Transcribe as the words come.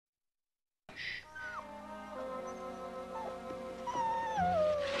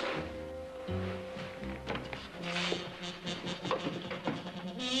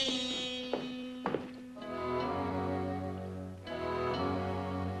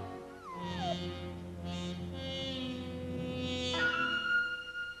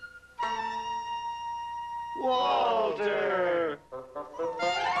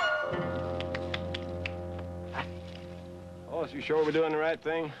You sure we're doing the right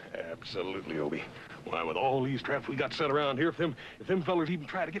thing? Absolutely, Obie. Why, with all these traps we got set around here, if them fellers even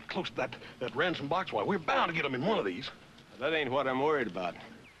try to get close to that ransom box, why, we're bound to get them in one of these. That ain't what I'm worried about.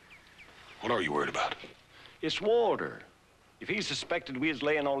 What are you worried about? It's Walter. If he suspected we was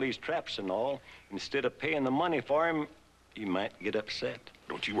laying all these traps and all, instead of paying the money for him, he might get upset.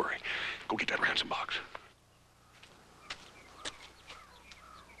 Don't you worry. Go get that ransom box.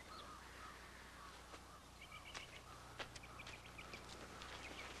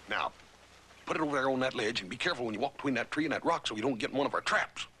 Now, put it over there on that ledge and be careful when you walk between that tree and that rock so you don't get in one of our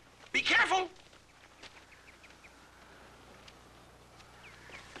traps. Be careful!